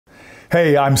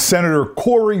Hey, I'm Senator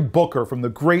Cory Booker from the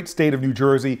great state of New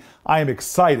Jersey. I am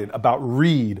excited about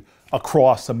Read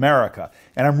Across America.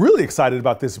 And I'm really excited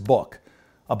about this book,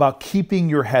 about keeping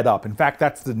your head up. In fact,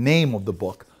 that's the name of the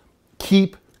book,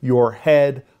 Keep Your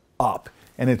Head Up.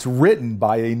 And it's written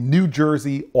by a New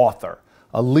Jersey author,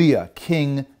 Aliya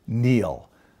King Neil.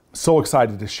 So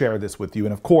excited to share this with you.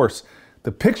 And of course,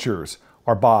 the pictures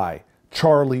are by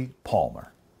Charly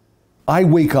Palmer. I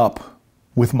wake up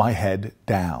with my head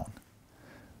down.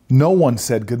 No one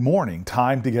said good morning,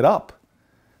 time to get up.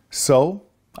 So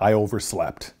I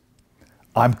overslept.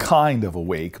 I'm kind of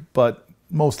awake, but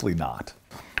mostly not.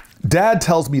 Dad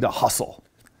tells me to hustle.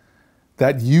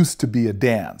 That used to be a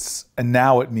dance, and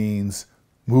now it means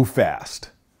move fast.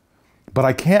 But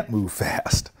I can't move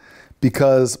fast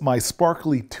because my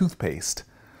sparkly toothpaste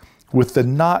with the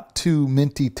not too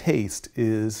minty taste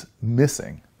is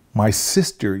missing. My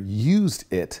sister used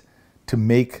it to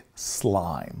make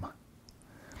slime.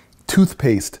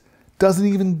 Toothpaste doesn't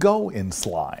even go in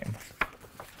slime.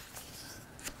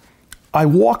 I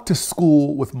walk to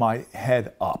school with my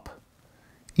head up,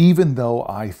 even though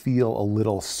I feel a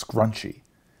little scrunchy.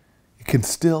 It can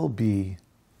still be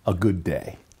a good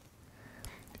day.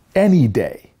 Any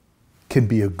day can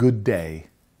be a good day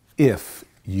if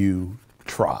you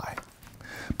try.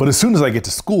 But as soon as I get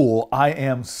to school, I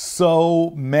am so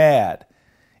mad.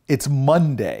 It's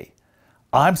Monday.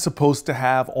 I'm supposed to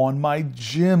have on my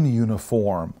gym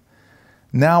uniform.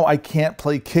 Now I can't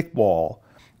play kickball,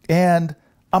 and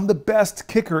I'm the best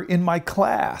kicker in my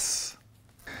class.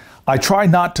 I try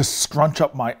not to scrunch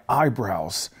up my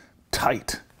eyebrows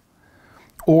tight,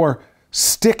 or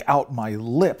stick out my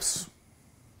lips,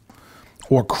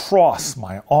 or cross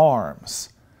my arms.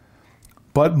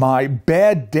 But my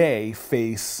bad day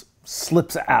face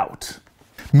slips out.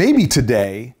 Maybe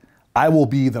today I will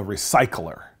be the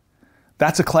recycler.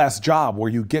 That's a class job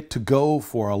where you get to go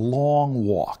for a long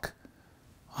walk.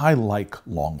 I like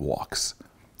long walks.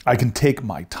 I can take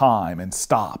my time and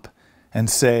stop and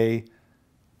say,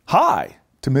 hi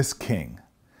to Miss King.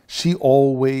 She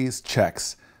always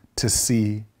checks to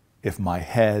see if my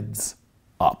head's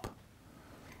up.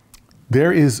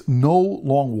 There is no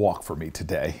long walk for me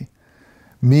today.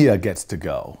 Mia gets to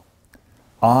go.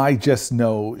 I just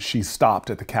know she stopped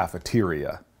at the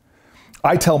cafeteria.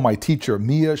 I tell my teacher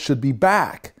Mia should be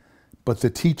back, but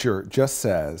the teacher just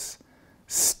says,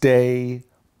 stay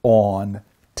on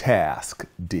task,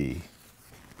 D.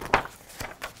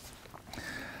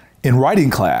 In writing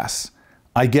class,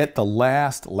 I get the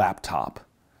last laptop,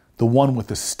 the one with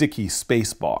the sticky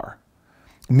space bar.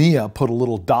 Mia put a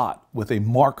little dot with a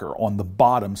marker on the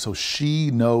bottom so she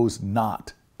knows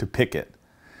not to pick it,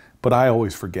 but I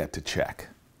always forget to check.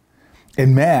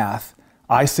 In math,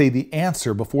 I say the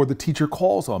answer before the teacher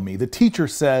calls on me. The teacher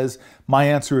says my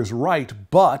answer is right,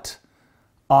 but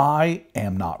I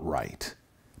am not right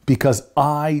because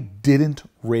I didn't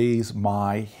raise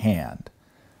my hand.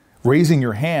 Raising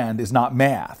your hand is not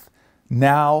math.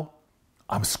 Now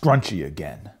I'm scrunchy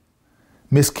again.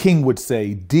 Miss King would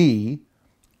say, D,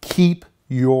 keep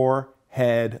your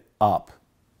head up.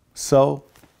 So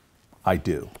I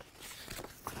do.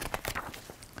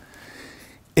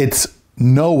 It's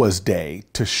Noah's day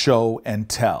to show and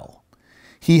tell.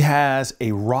 He has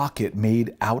a rocket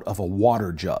made out of a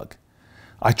water jug.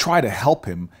 I try to help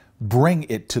him bring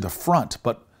it to the front,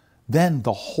 but then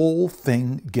the whole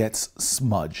thing gets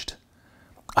smudged.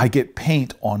 I get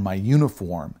paint on my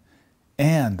uniform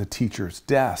and the teacher's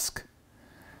desk.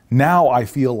 Now I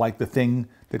feel like the thing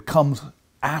that comes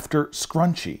after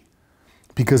scrunchy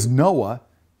because Noah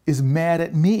is mad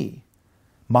at me.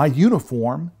 My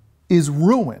uniform is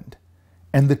ruined.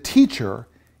 And the teacher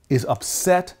is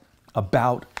upset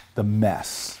about the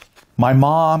mess. My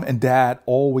mom and dad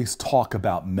always talk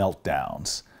about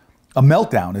meltdowns. A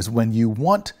meltdown is when you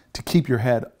want to keep your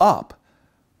head up,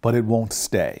 but it won't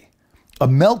stay. A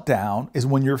meltdown is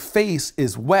when your face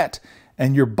is wet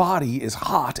and your body is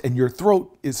hot and your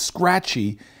throat is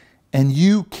scratchy and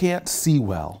you can't see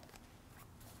well.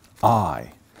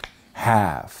 I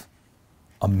have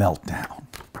a meltdown.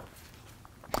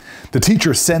 The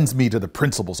teacher sends me to the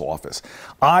principal's office.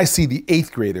 I see the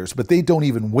 8th graders, but they don't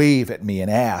even wave at me and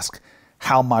ask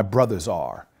how my brothers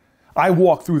are. I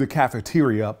walk through the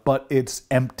cafeteria, but it's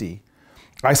empty.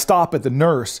 I stop at the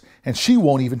nurse, and she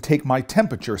won't even take my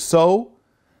temperature, so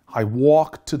I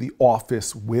walk to the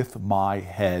office with my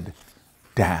head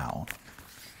down.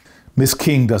 Miss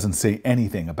King doesn't say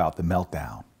anything about the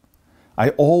meltdown. I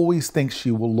always think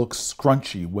she will look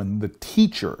scrunchy when the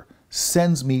teacher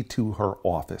sends me to her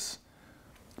office.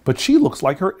 But she looks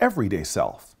like her everyday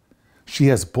self. She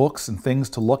has books and things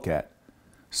to look at.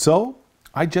 So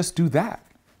I just do that.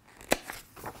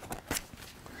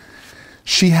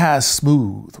 She has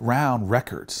smooth, round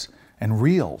records and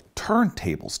real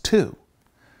turntables too.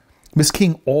 Miss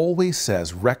King always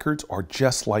says records are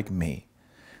just like me.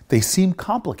 They seem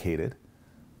complicated,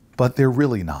 but they're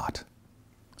really not.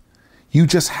 You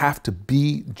just have to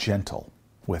be gentle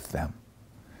with them.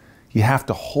 You have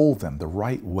to hold them the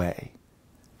right way.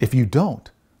 If you don't,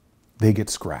 they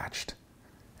get scratched,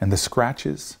 and the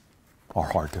scratches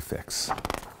are hard to fix.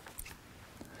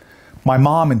 My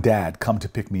mom and dad come to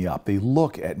pick me up. They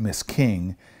look at Miss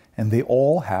King, and they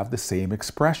all have the same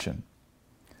expression.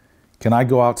 Can I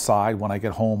go outside when I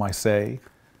get home, I say?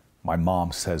 My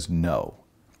mom says no.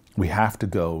 We have to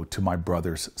go to my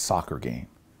brother's soccer game.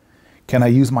 Can I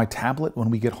use my tablet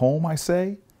when we get home, I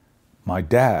say? My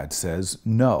dad says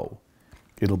no.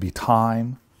 It'll be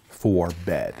time for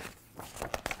bed.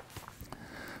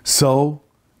 So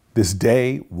this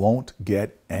day won't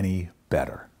get any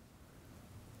better,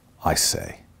 I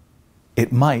say.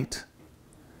 It might,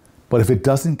 but if it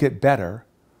doesn't get better,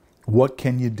 what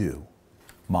can you do?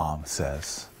 Mom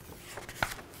says.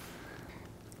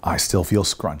 I still feel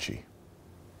scrunchy,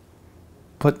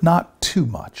 but not too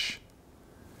much.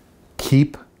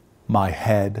 Keep my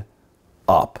head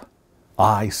up.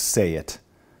 I say it.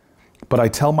 But I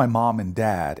tell my mom and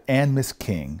dad and Miss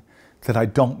King that I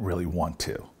don't really want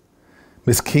to.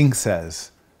 Miss King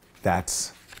says,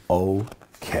 that's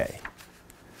okay.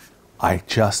 I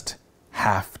just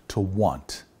have to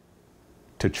want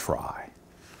to try.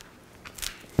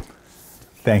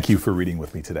 Thank you for reading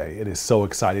with me today. It is so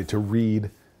exciting to read,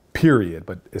 period,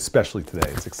 but especially today,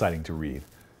 it's exciting to read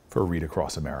for Read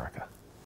Across America.